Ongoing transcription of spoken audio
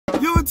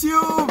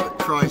YouTube?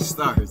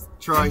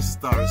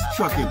 Troystarz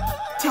trucking.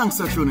 Thanks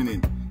for tuning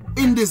in.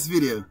 In this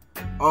video,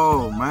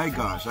 oh my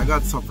gosh, I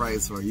got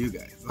surprise for you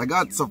guys. I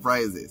got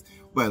surprises.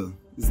 Well,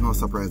 it's no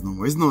surprise no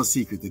more. It's no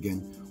secret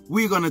again.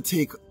 We're gonna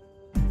take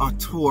a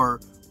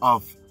tour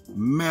of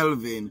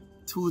𝑚𝒂𝒃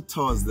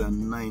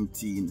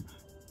 2019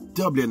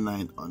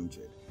 W900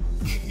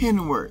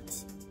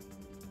 Kenworth.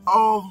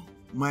 Oh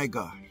my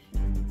gosh.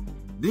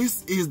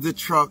 This is the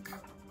truck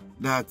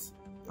that,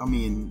 I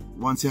mean,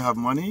 once you have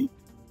money,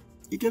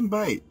 you can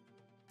buy it.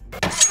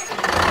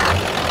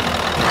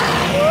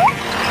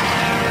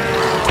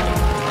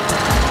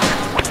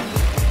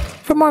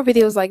 For more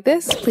videos like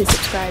this, please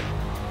subscribe.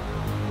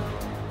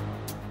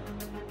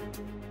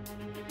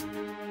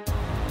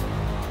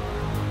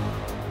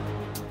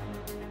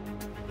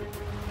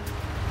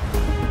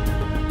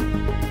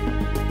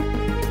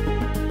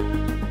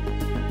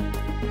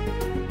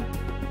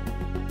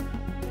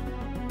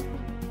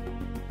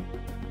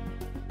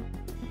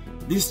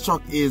 This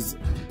truck is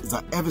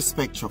a heavy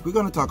spec truck. We're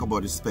going to talk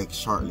about the spec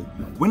shortly.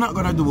 We're not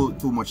going to do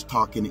too much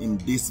talking in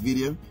this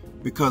video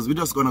because we're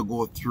just going to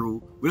go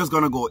through, we're just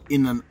going to go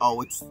in and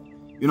out.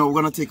 You know,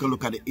 we're going to take a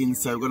look at the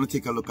inside, we're going to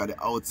take a look at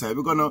the outside.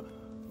 We're going to,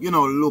 you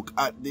know, look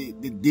at the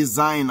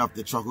design of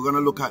the truck. We're going to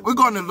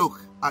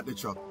look at the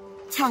truck.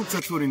 Thanks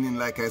for tuning in,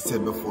 like I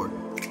said before.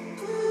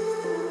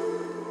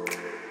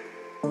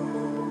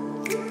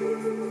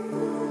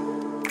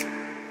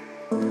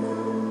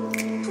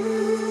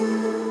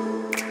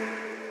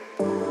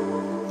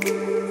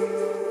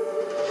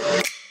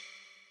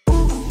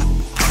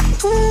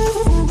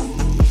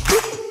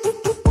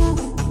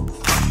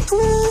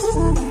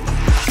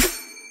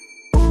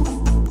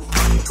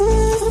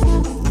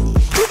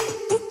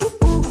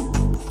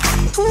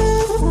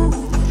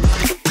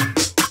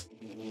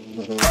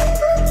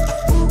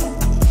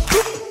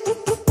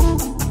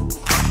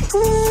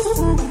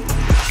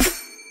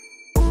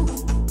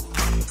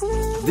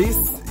 This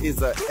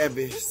is a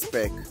heavy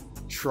spec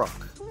truck,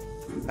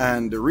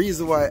 and the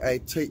reason why I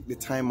take the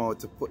time out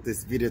to put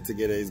this video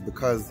together is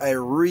because I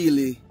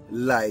really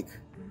like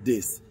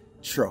this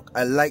truck.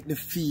 I like the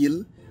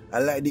feel, I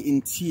like the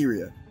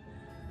interior,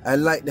 I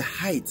like the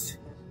height.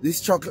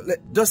 This truck,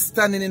 just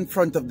standing in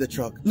front of the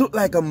truck, look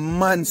like a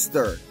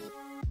monster.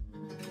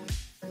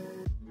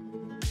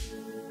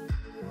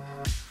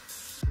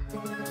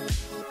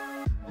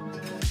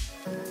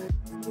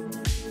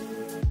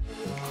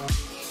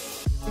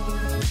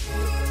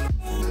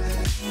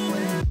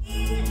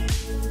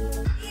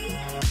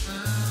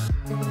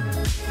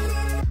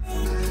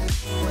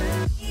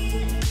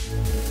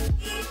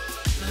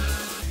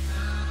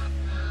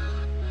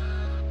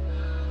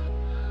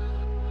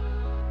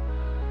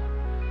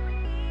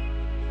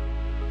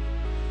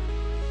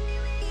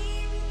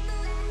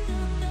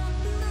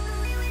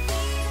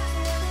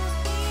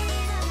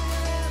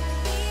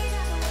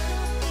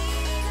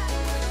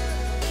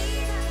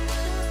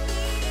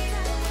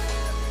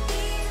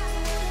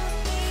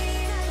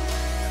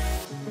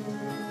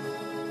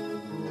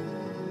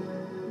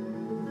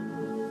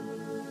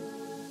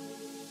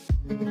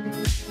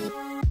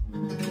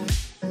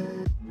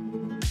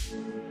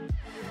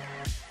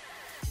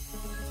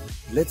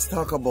 Let's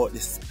talk about the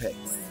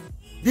specs.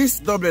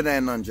 This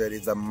W900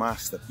 is a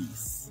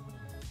masterpiece.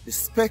 The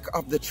spec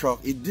of the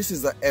truck, this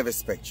is a heavy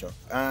spec truck,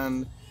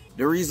 and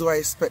the reason why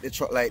I spec the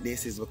truck like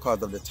this is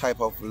because of the type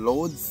of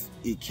loads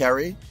it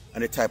carry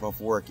and the type of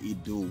work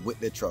it do with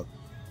the truck.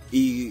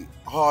 It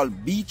haul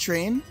B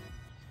train,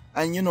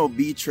 and you know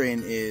B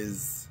train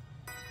is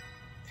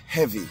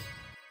heavy.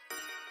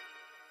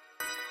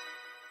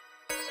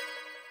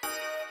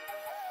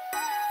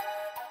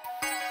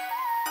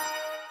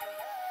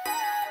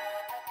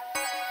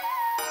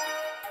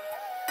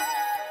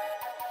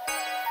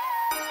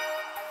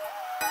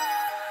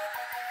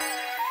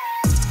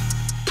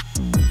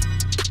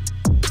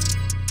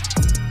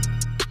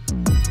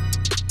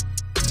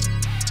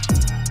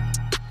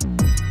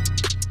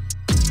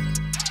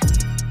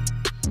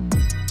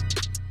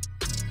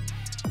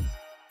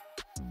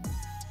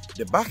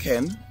 The back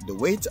end, the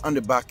weight on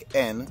the back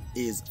end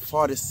is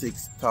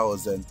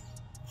 46,000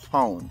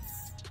 pounds.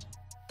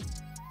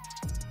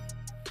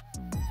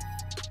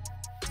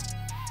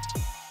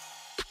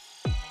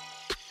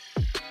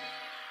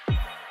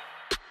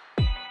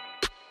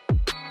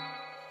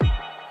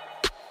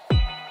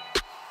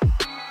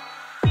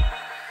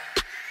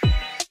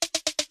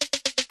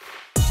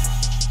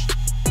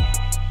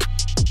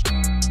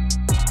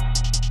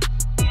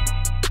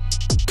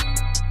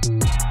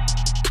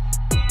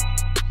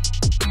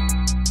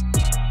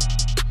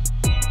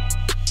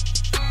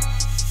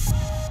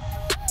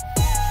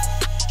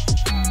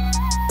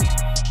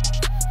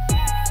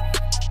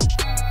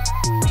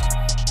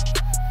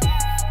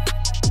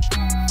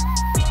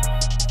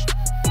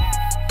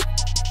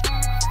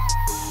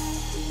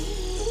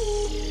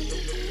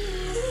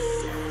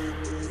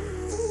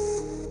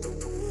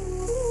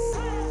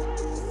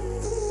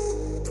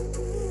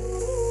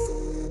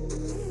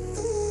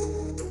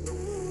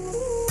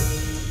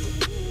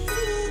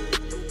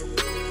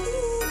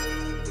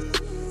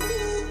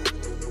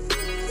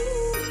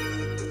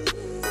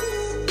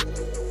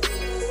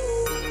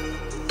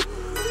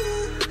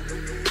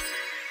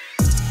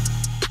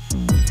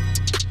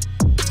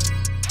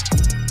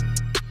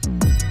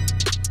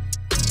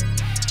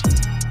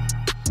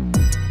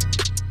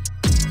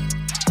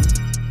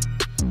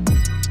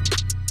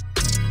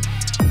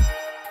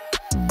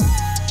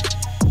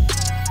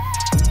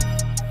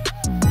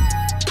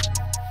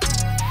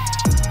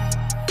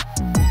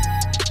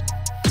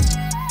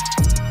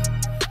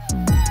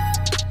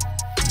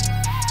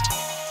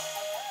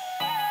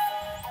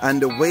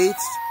 And the weight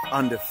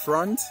on the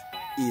front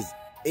is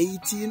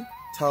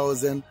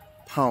 18,000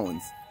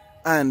 pounds.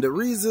 And the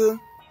reason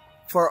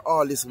for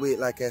all this weight,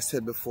 like I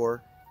said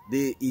before,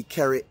 he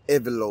carry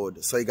heavy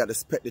load. So you got to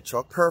spec the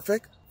truck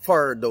perfect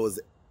for those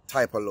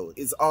type of load.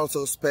 It's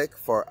also spec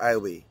for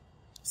highway.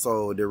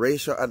 So the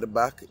ratio at the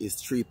back is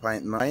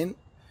 3.9,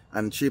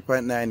 and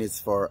 3.9 is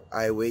for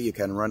highway. You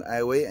can run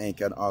highway and you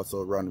can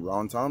also run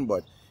round town,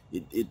 but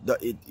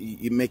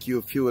it make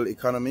your fuel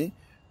economy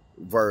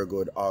very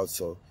good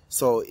also.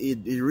 So it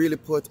really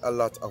put a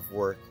lot of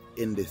work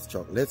in this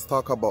truck. Let's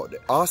talk about the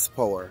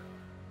horsepower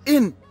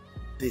in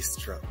this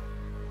truck.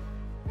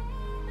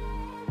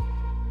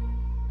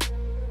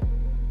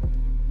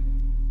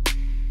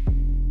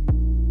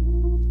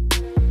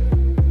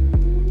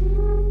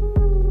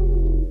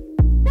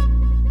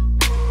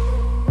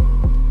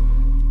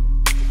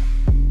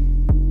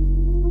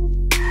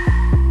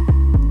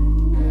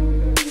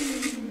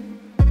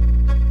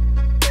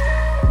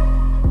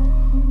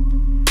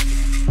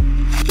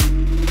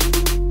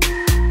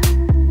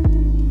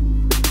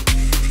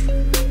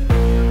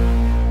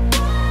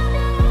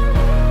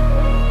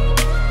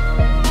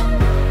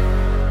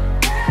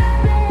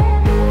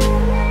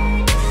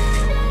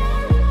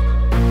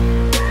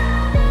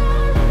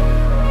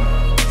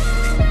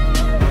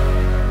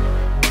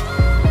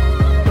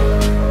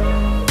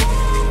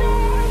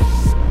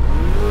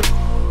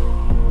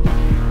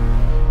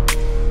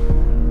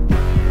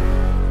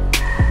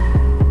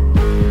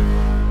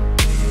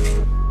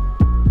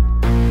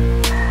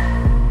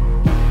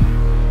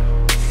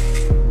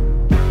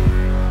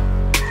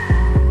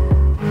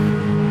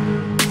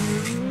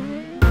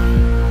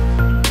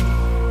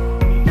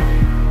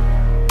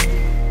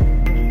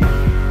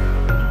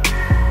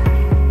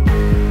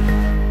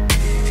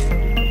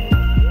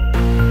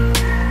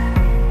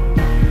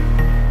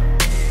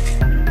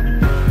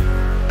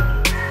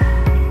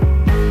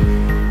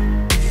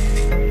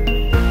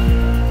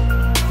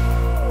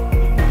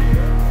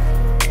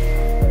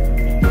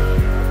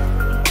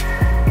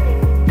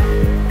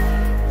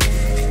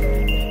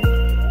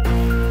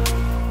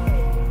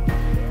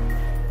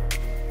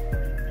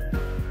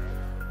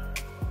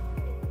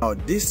 Now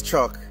this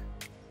truck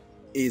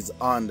is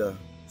under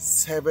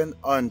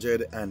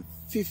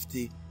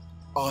 750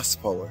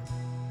 horsepower.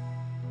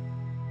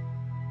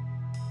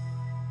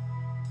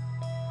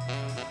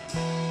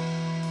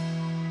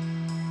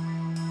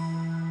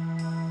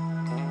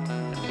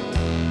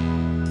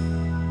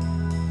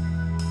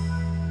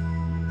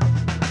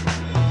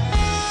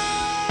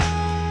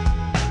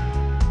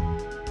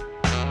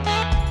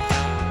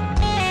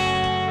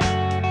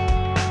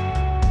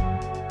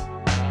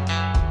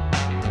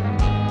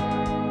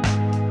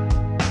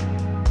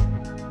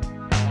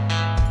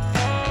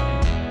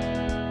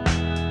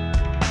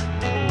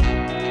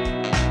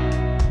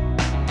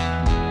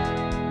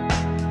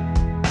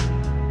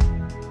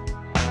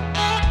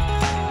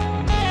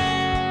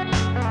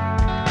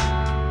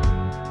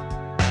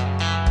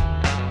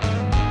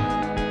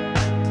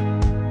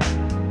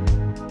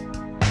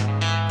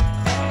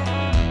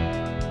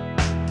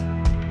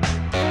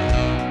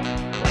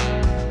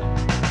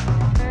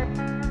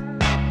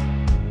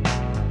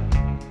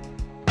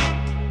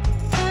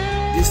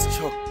 This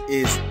truck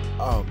is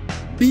a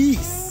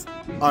beast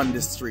on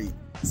the street.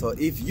 So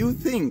if you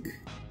think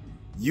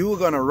you're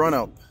gonna run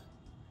up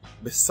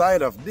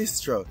beside of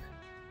this truck,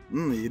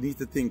 you need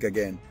to think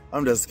again.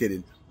 I'm just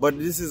kidding. But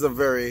this is a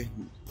very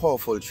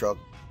powerful truck.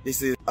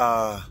 This is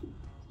a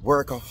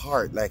work of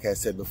art, like I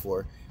said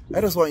before.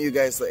 I just want you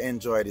guys to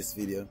enjoy this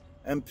video,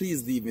 and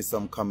please leave me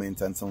some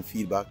comments and some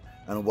feedback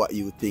on what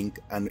you think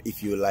and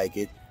if you like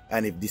it,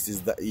 and if this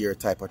is your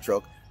type of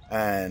truck,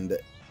 and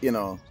you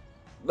know,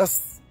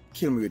 let's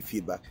kill me with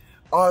feedback.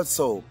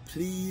 Also,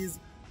 please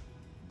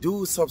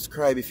do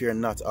subscribe if you're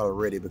not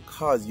already,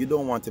 because you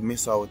don't want to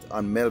miss out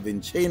on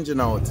Melvin changing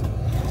out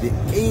the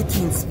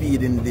 18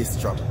 speed in this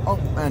truck,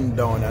 up and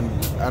down.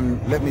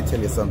 And let me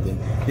tell you something,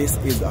 this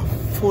is a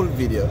full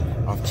video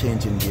of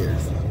changing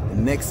gears. The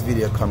next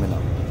video coming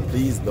up,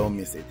 please don't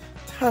miss it.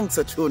 Thanks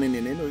for tuning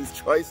in. You know, it's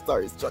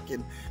Troystarz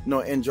trucking.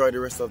 Now enjoy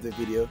the rest of the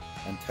video,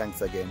 and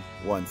thanks again,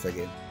 once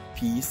again.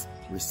 Peace,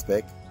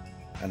 respect,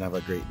 and have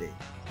a great day.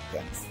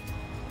 Thanks.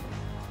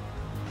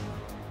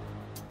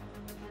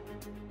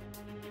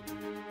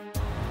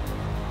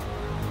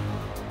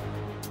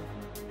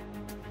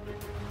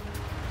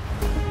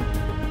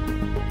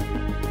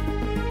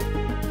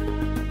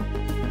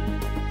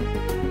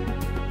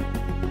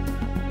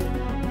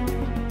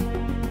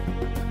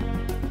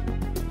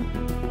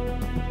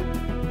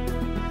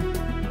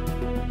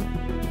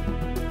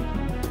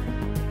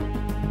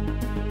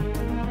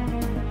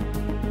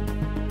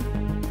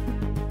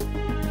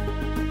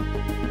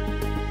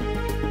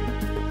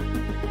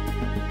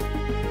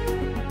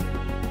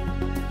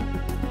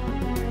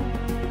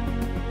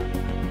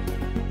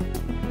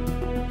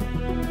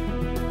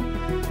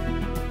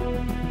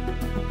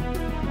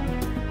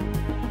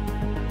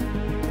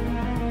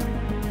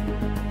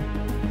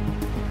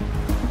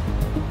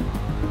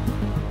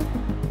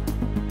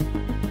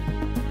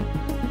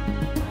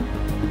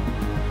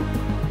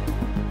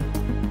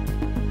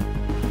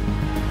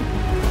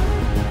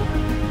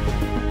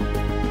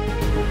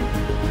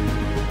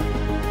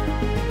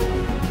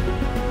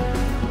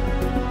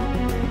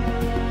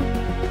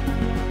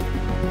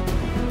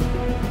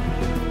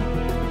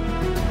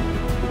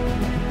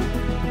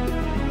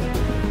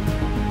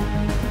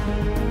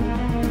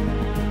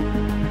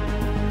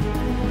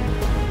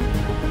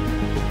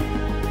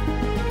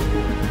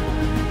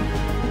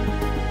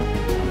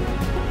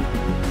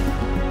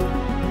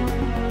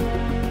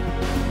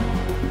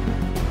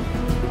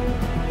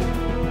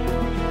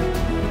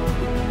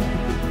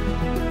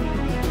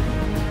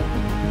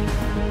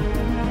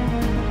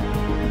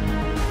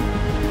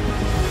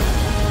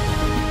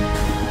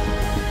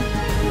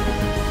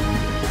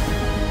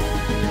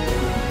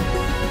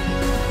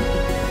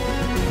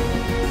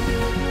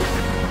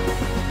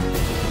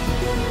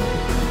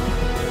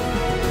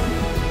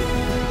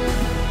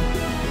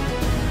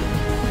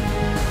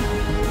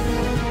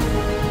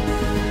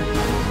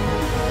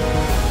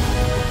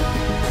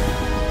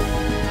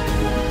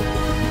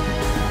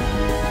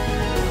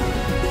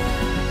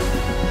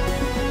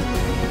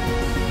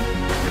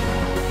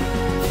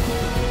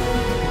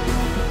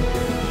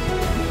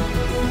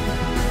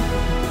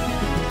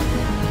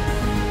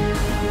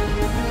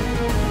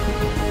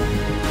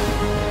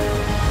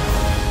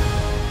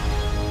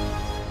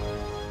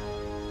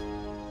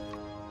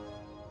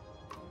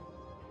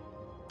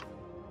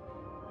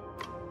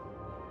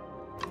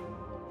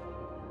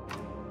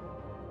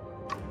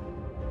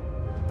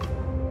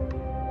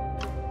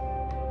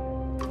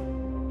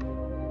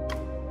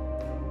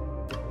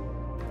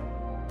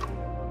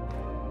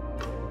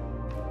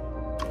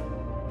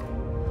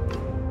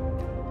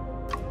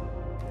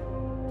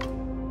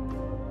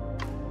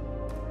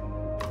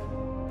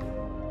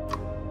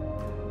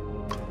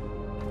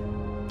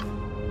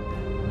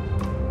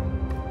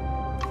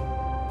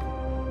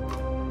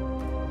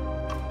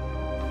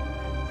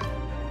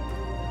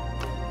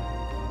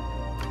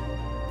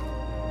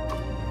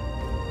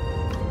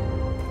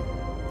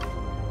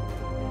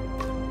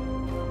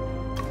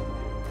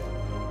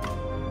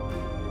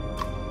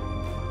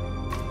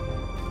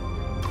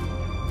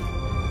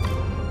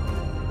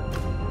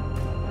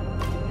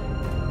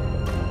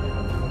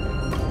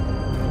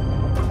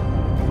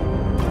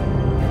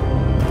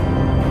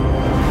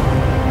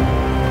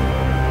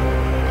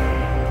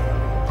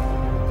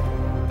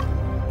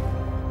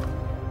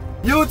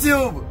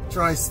 YouTube,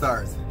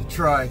 Troystarz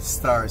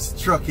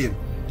trucking.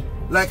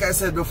 Like I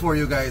said before,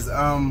 you guys,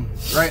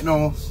 right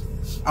now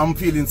I'm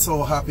feeling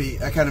so happy.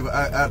 I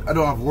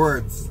don't have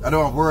words. I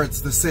don't have words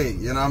to say,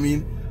 you know what I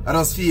mean? I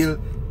just feel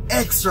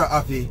extra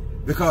happy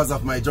because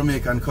of my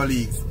Jamaican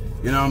colleagues,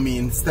 you know what I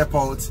mean? Step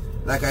out,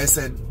 like I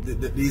said,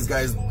 these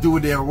guys do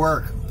their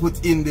work,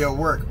 put in their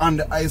work on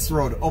the ice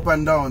road, up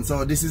and down.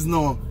 So this is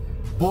no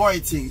boy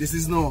thing, this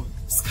is no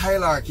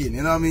skylarking,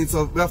 you know what I mean?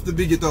 So we have to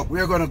big it up.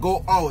 We're gonna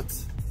go out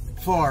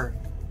for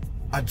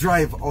a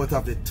drive out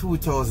of the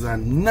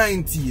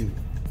 2019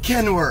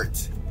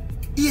 Kenworth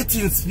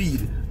 18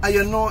 speed. And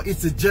you know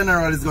it's a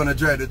general is gonna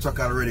drive the truck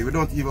already. We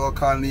don't even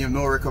call name,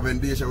 no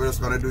recommendation, we're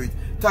just gonna do it.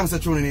 Thanks for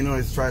tuning in.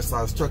 It's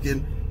Troystarz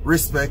trucking.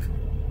 Respect.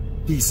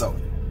 Peace out.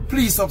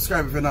 Please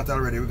subscribe if you're not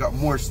already. We got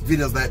more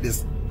videos like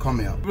this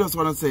coming up. I just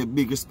want to say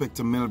big respect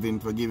to Melvin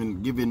for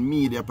giving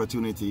me the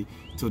opportunity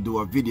to do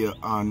a video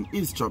on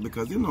his truck,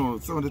 because you know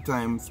some of the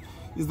times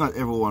it's not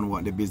everyone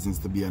want the business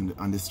to be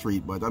on the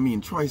street, but I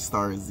mean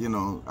Troystarz, you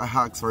know, I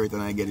ask for it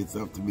and I get it, so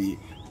I have to be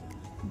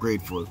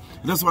grateful.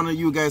 I just want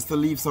you guys to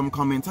leave some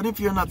comments, and if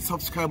you're not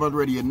subscribed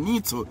already, you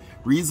need to.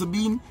 Reason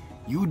being,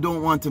 you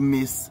don't want to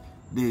miss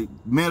the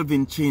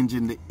Melvin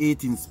changing the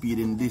 18 speed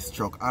in this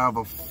truck. I have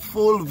a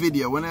full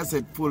video. When I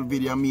said full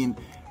video, I mean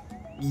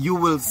you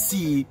will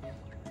see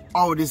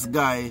how this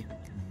guy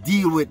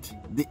deal with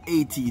the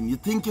 18. You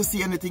think you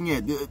see anything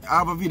yet? I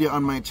have a video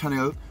on my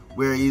channel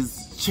where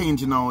he's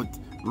changing out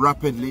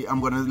rapidly. I'm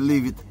gonna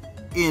leave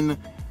it in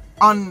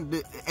on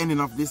the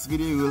ending of this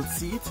video, you will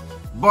see it,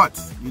 but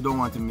you don't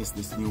want to miss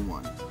this new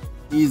one.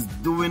 He's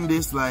doing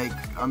this like,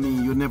 I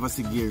mean, you never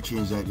see gear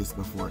change like this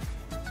before.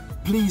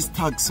 Please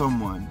tag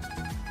someone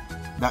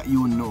that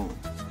you know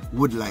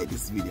would like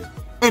this video.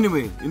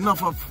 Anyway,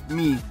 enough of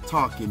me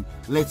talking.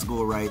 Let's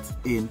go right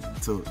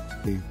into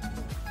the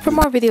For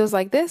more videos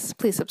like this,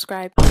 please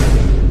subscribe.